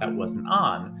laptop that wasn't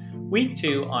on. Week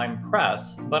 2, I'm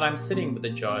press, but I'm sitting with the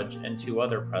judge and 2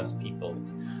 other press people.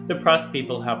 The press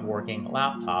people have working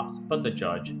laptops, but the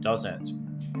judge doesn't.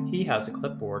 He has a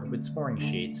clipboard with scoring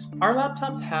sheets. Our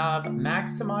laptops have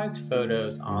maximized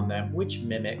photos on them which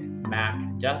mimic Mac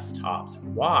desktops.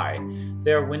 Why?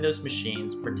 They're Windows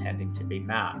machines pretending to be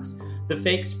Macs. The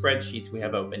fake spreadsheets we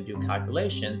have open do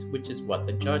calculations, which is what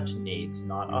the judge needs,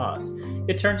 not us.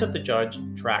 It turns out the judge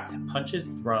tracks punches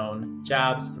thrown,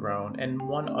 jabs thrown, and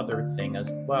one other thing as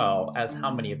well as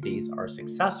how many of these are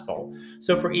successful.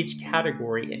 So for each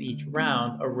category in each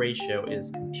round, a ratio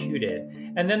is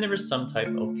computed, and then there is some type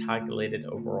of calculated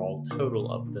overall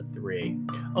total of the 3.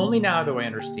 Only now do I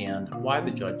understand why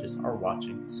the judges are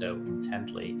watching so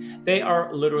intently. They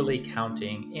are literally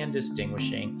counting and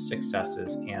distinguishing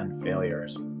successes and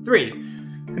failures. 3.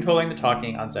 Controlling the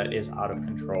talking on set is out of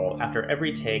control. After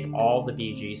every take, all the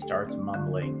BG starts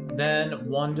mumbling. Then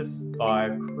 1 to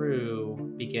 5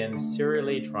 crew begins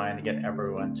serially trying to get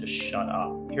everyone to shut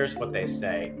up. Here's what they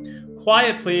say.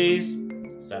 Quiet, please.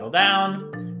 Settle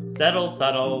down.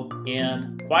 Settle,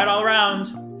 and quiet all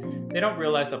around. They don't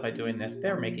realize that by doing this,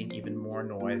 they're making even more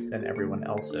noise than everyone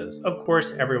else is. Of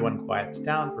course, everyone quiets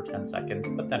down for 10 seconds,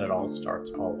 but then it all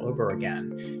starts all over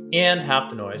again. And half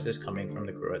the noise is coming from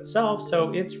the crew itself,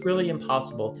 so it's really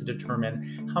impossible to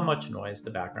determine how much noise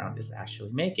the background is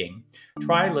actually making.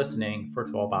 Try listening for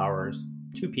 12 hours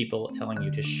to people telling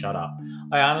you to shut up.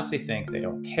 I honestly think they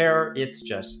don't care. It's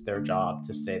just their job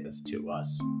to say this to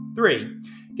us. 3.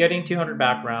 Getting 200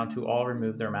 background to all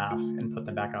remove their masks and put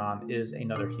them back on is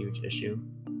another huge issue.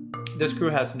 This crew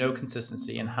has no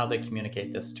consistency in how they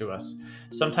communicate this to us.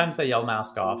 Sometimes they yell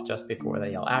mask off just before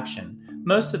they yell action.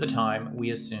 Most of the time,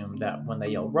 we assume that when they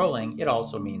yell rolling, it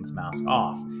also means mask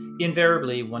off.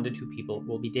 Invariably, 1 to 2 people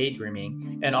will be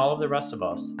daydreaming, and all of the rest of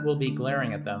us will be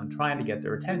glaring at them, trying to get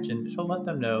their attention to let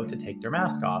them know to take their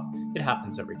mask off. It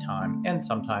happens every time, and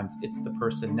sometimes it's the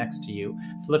person next to you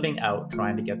flipping out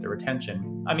trying to get their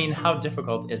attention. I mean, how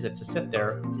difficult is it to sit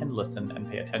there and listen and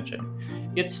pay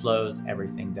attention? It slows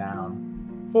everything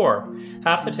down. 4.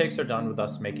 Half the takes are done with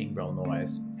us making real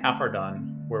noise. Half are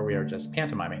done where we are just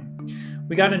pantomiming.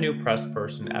 We got a new press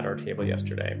person at our table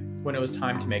yesterday. When it was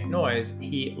time to make noise,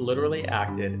 he literally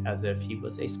acted as if he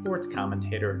was a sports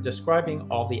commentator describing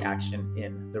all the action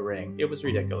in the ring. It was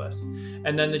ridiculous.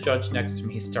 And then the judge next to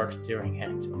me started doing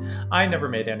it. I never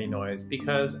made any noise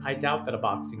because I doubt that a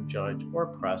boxing judge or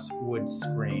press would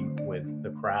scream with the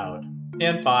crowd.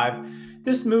 And 5.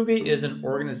 This movie is an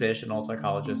organizational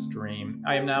psychologist's dream.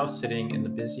 I am now sitting in the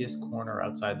busiest corner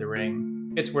outside the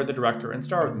ring. It's where the director and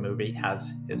star of the movie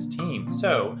has his team.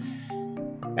 So,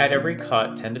 at every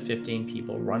cut, 10 to 15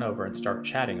 people run over and start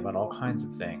chatting about all kinds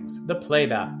of things. The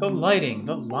playback, the lighting,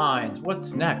 the lines,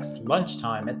 what's next,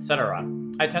 lunchtime, etc.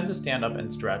 I tend to stand up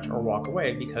and stretch or walk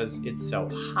away because it's so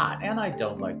hot, and I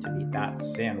don't like to be that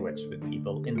sandwiched with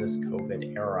people in this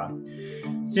COVID era.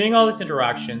 Seeing all these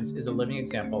interactions is a living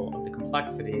example of the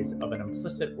complexities of an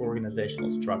implicit organizational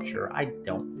structure I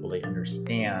don't fully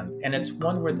understand, and it's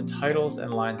one where the titles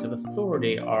and lines of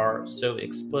authority are so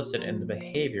explicit in the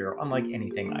behavior, unlike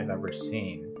anything I've ever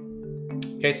seen.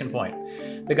 Case in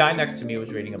point, the guy next to me was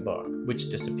reading a book, which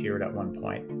disappeared at one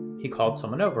point. He called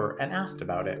someone over and asked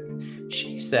about it.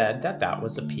 She said that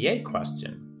was a PA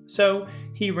question. So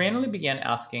he randomly began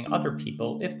asking other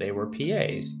people if they were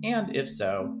PAs, and if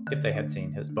so, if they had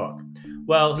seen his book.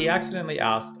 Well, he accidentally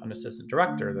asked an assistant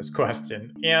director this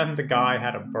question, and the guy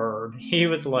had a burn. He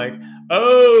was like,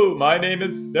 "Oh, my name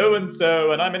is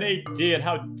so-and-so, and I'm an AD, and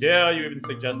how dare you even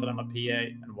suggest that I'm a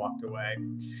PA," and walked away.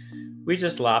 We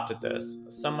just laughed at this.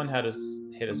 Someone had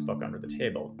hid his book under the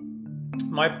table.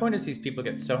 My point is these people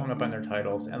get so hung up on their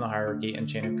titles and the hierarchy and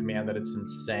chain of command that it's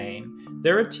insane.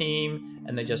 They're a team,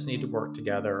 and they just need to work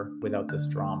together without this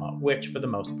drama, which for the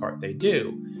most part they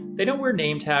do. They don't wear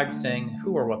name tags saying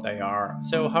who or what they are,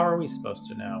 so how are we supposed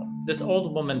to know? This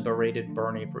old woman berated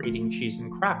Bernie for eating cheese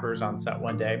and crackers on set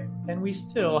one day, and we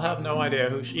still have no idea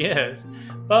who she is.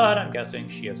 But I'm guessing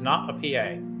she is not a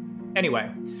PA. Anyway,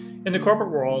 in the corporate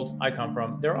world I come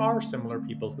from, there are similar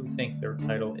people who think their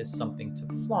title is something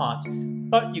to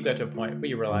flaunt, but you get to a point where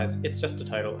you realize it's just a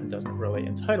title and doesn't really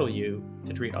entitle you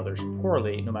to treat others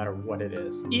poorly, no matter what it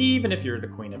is, even if you're the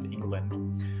Queen of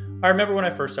England. I remember when I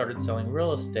first started selling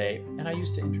real estate, and I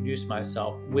used to introduce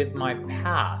myself with my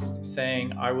past,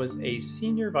 saying I was a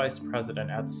senior vice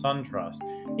president at SunTrust,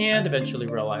 and eventually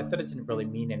realized that it didn't really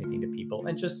mean anything to people,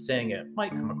 and just saying it might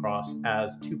come across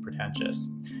as too pretentious.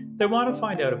 If they want to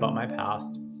find out about my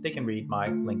past, they can read my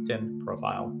LinkedIn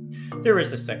profile. There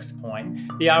is a 6th point.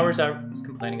 The hours I was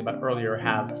complaining about earlier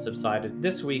have subsided.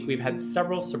 This week, we've had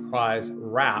several surprise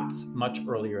wraps much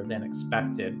earlier than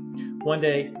expected. One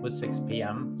day was 6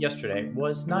 p.m. Yesterday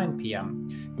was 9 p.m.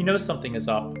 You know something is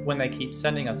up when they keep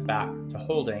sending us back to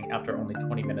holding after only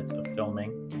 20 minutes of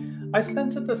filming. I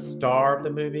sense that the star of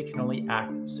the movie can only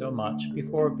act so much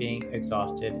before being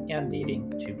exhausted and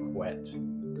needing to quit.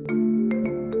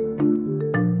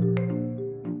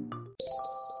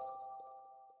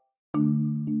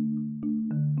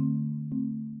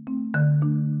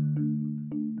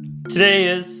 Today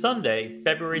is Sunday,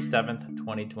 February 7th,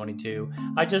 2022.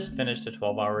 I just finished a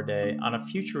 12-hour day on a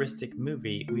futuristic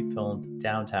movie we filmed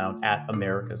downtown at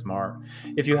America's Mart.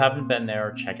 If you haven't been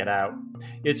there, check it out.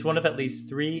 It's one of at least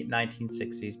 3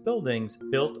 1960s buildings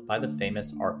built by the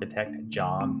famous architect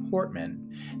John Portman.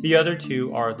 The other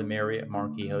 2 are the Marriott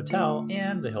Marquis Hotel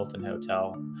and the Hilton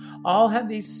Hotel. All have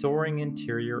these soaring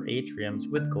interior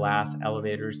atriums with glass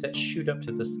elevators that shoot up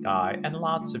to the sky and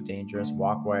lots of dangerous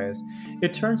walkways.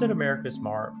 It turns out America's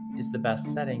Mart is the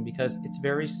best setting because it's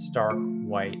very stark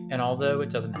white, and although it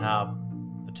doesn't have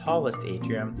the tallest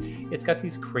atrium, it's got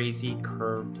these crazy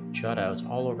curved jutouts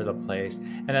all over the place,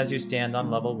 and as you stand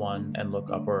on level 1 and look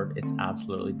upward, it's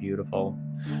absolutely beautiful.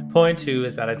 Point 2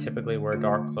 is that I typically wear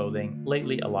dark clothing,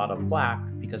 lately a lot of black,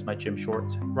 because my gym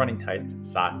shorts, running tights,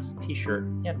 socks, t-shirt,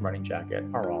 and running jacket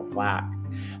are all black.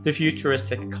 The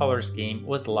futuristic color scheme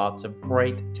was lots of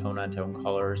bright tone-on-tone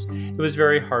colors. It was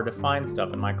very hard to find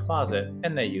stuff in my closet,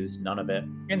 and they used none of it.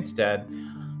 Instead,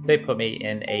 they put me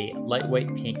in a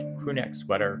lightweight pink crewneck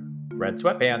sweater, red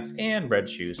sweatpants and red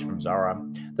shoes from Zara.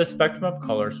 The spectrum of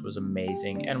colors was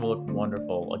amazing and will look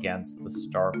wonderful against the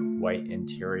stark white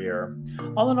interior.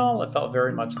 All in all, it felt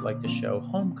very much like the show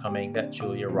Homecoming that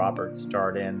Julia Roberts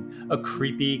starred in, a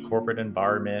creepy corporate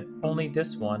environment, only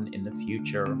this one in the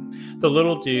future. The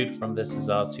little dude from This Is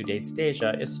Us who dates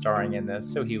Deja is starring in this,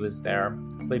 so he was there,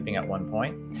 sleeping at one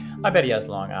point. I bet he has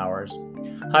long hours.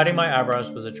 Hiding my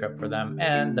eyebrows was a trip for them,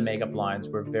 and the makeup lines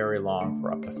were very long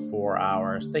for up to 4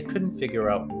 hours. They couldn't figure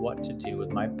out what to do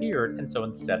with my beard, and so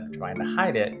instead of trying to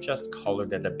hide it, just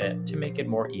colored it a bit to make it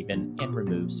more even and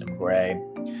remove some gray.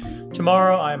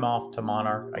 Tomorrow I'm off to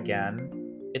Monarch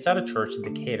again. It's at a church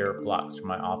in Decatur, blocks from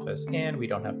my office, and we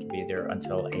don't have to be there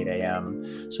until 8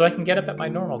 a.m., so I can get up at my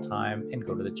normal time and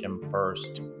go to the gym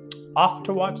first. Off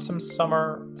to watch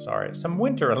some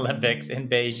Winter Olympics in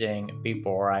Beijing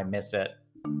before I miss it.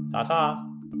 Ta-ta!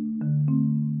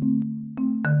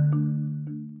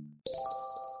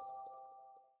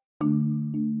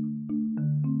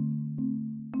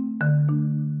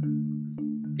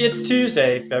 It's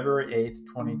Tuesday, February 8th,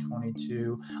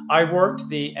 2022. I worked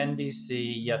the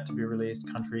NBC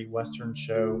yet-to-be-released country western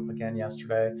show again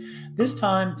yesterday. This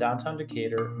time, downtown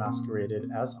Decatur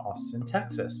masqueraded as Austin,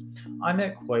 Texas. I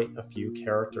met quite a few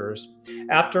characters.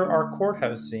 After our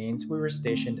courthouse scenes, we were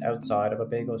stationed outside of a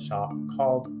bagel shop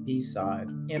called B-Side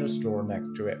and a store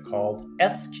next to it called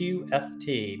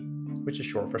SQFT, which is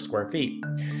short for square feet.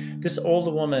 This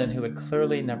old woman who had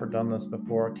clearly never done this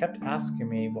before kept asking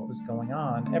me what was going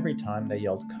on every time they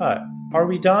yelled cut. Are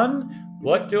we done?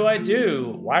 What do I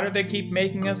do? Why do they keep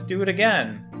making us do it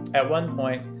again? At one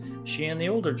point, she and the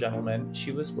older gentleman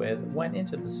she was with went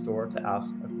into the store to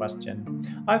ask a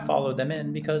question. I followed them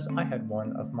in because I had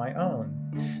one of my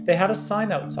own. They had a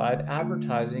sign outside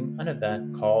advertising an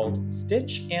event called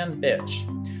Stitch and Bitch.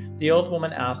 The old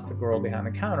woman asked the girl behind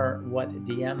the counter what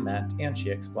DM meant, and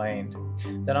she explained.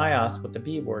 Then I asked what the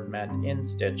B word meant in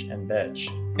Stitch and Bitch.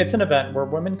 It's an event where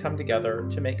women come together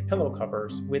to make pillow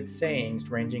covers with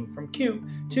sayings ranging from cute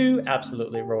to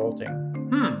absolutely revolting.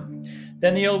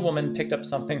 Then the old woman picked up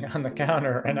something on the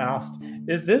counter and asked,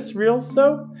 "Is this real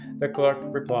soap?" The clerk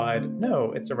replied,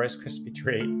 "No, it's a Rice Krispie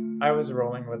treat." I was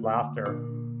rolling with laughter.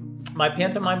 My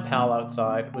pantomime pal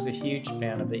outside was a huge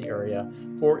fan of the area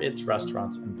for its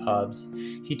restaurants and pubs.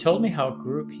 He told me how a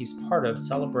group he's part of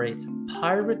celebrates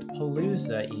Pirate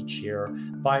Palooza each year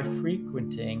by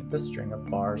frequenting the string of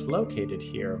bars located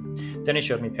here. Then he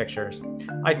showed me pictures.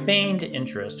 I feigned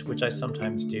interest, which I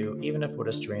sometimes do, even if what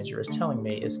a stranger is telling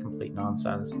me is complete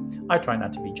nonsense. I try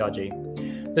not to be judgy.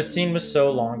 The scene was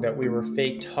so long that we were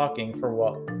fake talking for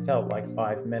what felt like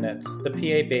 5 minutes. The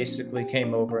PA basically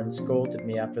came over and scolded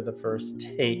me after the first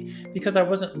take because I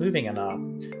wasn't moving enough.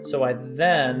 So I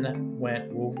then went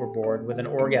overboard with an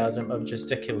orgasm of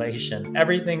gesticulation.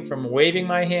 Everything from waving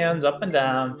my hands up and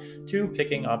down to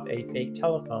picking up a fake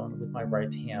telephone with my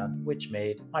right hand, which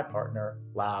made my partner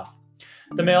laugh.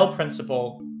 The male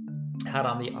principal had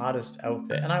on the oddest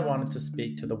outfit, and I wanted to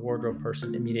speak to the wardrobe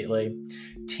person immediately.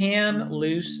 Tan,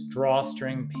 loose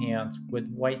drawstring pants with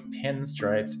white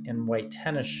pinstripes and white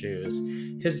tennis shoes.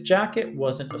 His jacket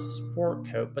wasn't a sport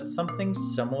coat, but something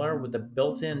similar with a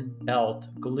built-in belt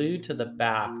glued to the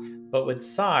back, but with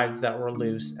sides that were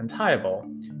loose and tieable,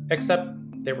 except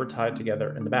they were tied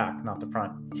together in the back, not the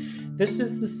front. This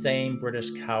is the same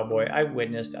British cowboy I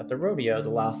witnessed at the rodeo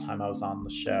the last time I was on the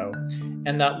show.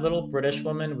 And that little British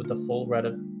woman with the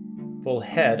full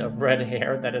head of red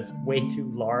hair that is way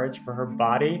too large for her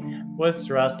body was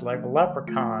dressed like a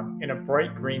leprechaun in a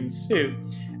bright green suit,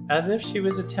 as if she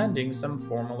was attending some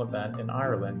formal event in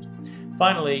Ireland.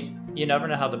 Finally, you never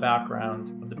know how the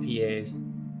background of the PAs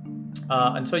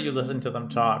until you listen to them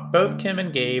talk. Both Kim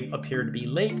and Gabe appear to be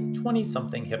late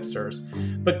 20-something hipsters,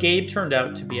 but Gabe turned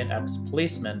out to be an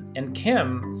ex-policeman, and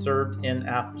Kim served in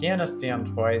Afghanistan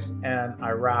twice and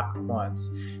Iraq once.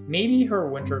 Maybe her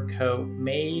winter coat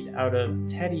made out of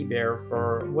teddy bear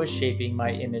fur was shaping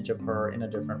my image of her in a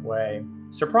different way.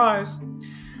 Surprise!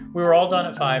 We were all done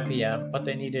at 5 p.m., but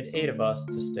they needed 8 of us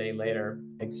to stay later.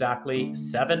 Exactly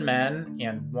 7 men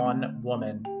and 1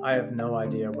 woman. I have no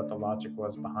idea what the logic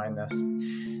was behind this.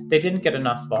 They didn't get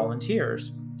enough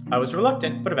volunteers. I was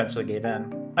reluctant, but eventually gave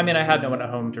in. I mean, I had no one at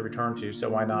home to return to, so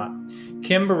why not?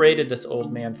 Kim berated this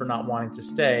old man for not wanting to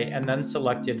stay, and then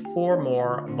selected 4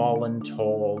 more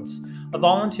voluntolds. A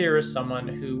volunteer is someone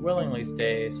who willingly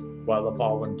stays, while a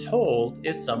voluntold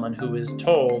is someone who is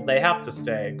told they have to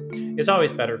stay. It's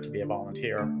always better to be a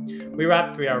volunteer. We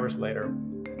wrapped 3 hours later.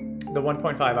 The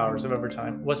 1.5 hours of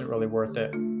overtime wasn't really worth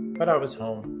it. but I was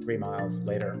home 3 miles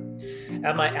later.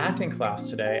 At my acting class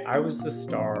today, I was the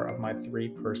star of my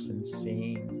 3-person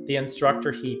scene. The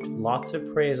instructor heaped lots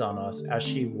of praise on us as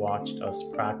she watched us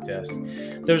practice.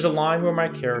 There's a line where my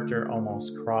character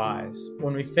almost cries.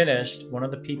 When we finished, one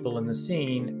of the people in the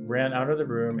scene ran out of the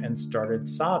room and started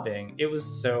sobbing. It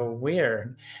was so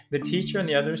weird. The teacher and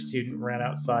the other student ran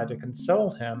outside to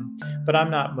console him, but I'm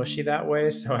not mushy that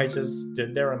way, so I just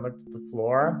stood there and looked at the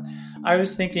floor. I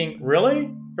was thinking,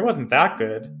 really? It wasn't that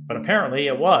good, but apparently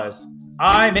it was.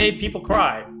 I made people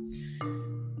cry.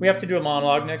 We have to do a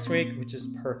monologue next week, which is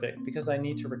perfect because I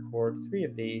need to record 3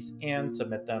 of these and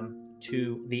submit them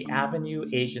to the Avenue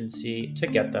Agency to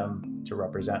get them to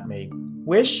represent me.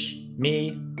 Wish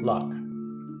me luck.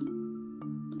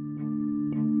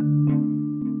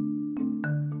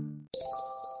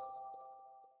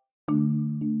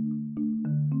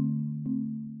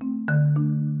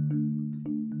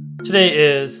 Today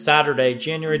is Saturday,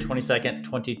 January 22nd,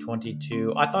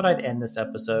 2022. I thought I'd end this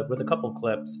episode with a couple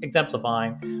clips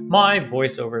exemplifying my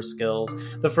voiceover skills.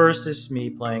 The first is me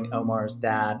playing Omar's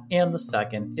dad, and the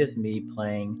second is me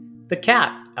playing the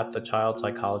cat at the child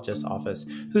psychologist's office,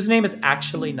 whose name is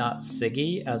actually not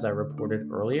Siggy, as I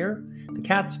reported earlier. The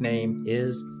cat's name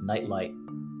is Nightlight.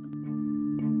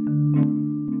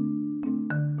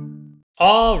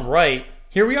 All right,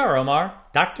 here we are, Omar.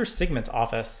 Dr. Sigmund's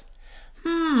office.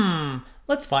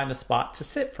 Let's find a spot to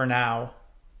sit for now.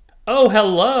 Oh,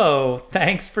 hello!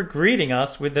 Thanks for greeting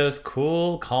us with those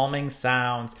cool, calming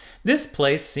sounds. This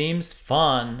place seems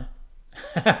fun.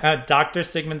 Dr.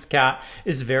 Sigmund's cat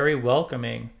is very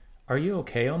welcoming. Are you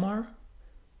okay, Omar?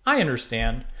 I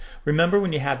understand. Remember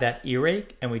when you had that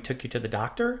earache and we took you to the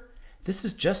doctor? This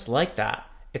is just like that,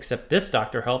 except this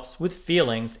doctor helps with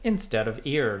feelings instead of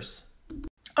ears.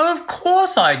 Of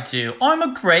course I do. I'm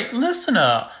a great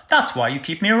listener. That's why you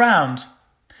keep me around.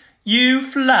 You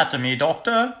flatter me,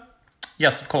 Doctor.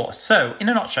 Yes, of course. So, in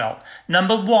a nutshell,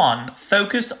 number 1,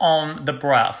 focus on the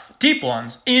breath. Deep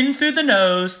ones, in through the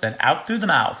nose, then out through the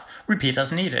mouth. Repeat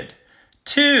as needed.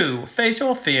 2, face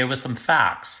your fear with some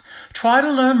facts. Try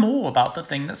to learn more about the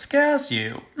thing that scares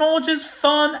you. Knowledge is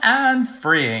fun and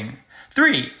freeing.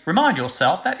 3, remind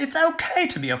yourself that it's okay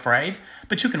to be afraid,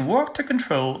 but you can work to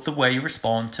control the way you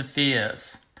respond to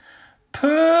fears.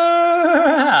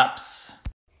 Perhaps.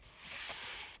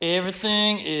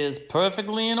 Everything is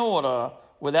perfectly in order.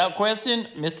 Without question,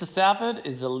 Mr. Stafford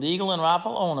is the legal and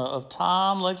rightful owner of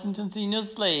Tom Lexington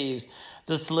Sr.'s slaves.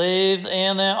 The slaves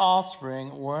and their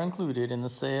offspring were included in the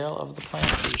sale of the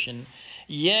plantation.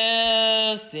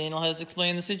 Yes, Daniel has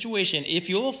explained the situation. If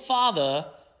your father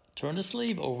turned a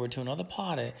slave over to another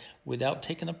party without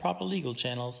taking the proper legal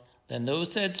channels, then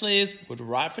those said slaves would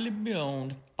rightfully be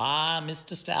owned by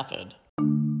Mr. Stafford.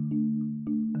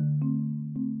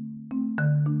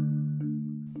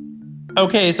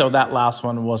 Okay, so that last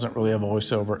one wasn't really a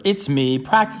voiceover. It's me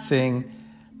practicing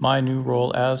my new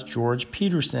role as George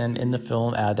Peterson in the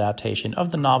film adaptation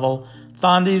of the novel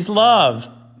Thondy's Love.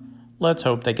 Let's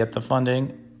hope they get the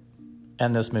funding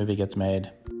and this movie gets made.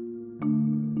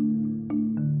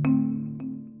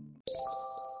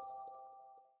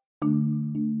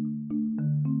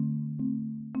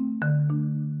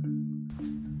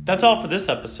 That's all for this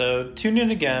episode. Tune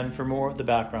in again for more of the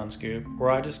Background Scoop, where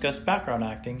I discuss background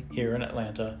acting here in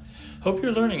Atlanta. Hope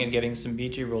you're learning and getting some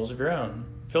BG roles of your own.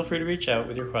 Feel free to reach out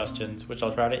with your questions, which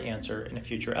I'll try to answer in a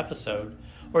future episode,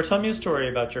 or tell me a story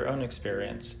about your own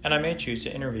experience, and I may choose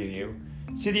to interview you.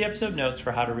 See the episode notes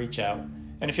for how to reach out,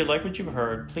 and if you like what you've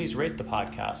heard, please rate the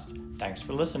podcast. Thanks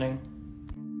for listening.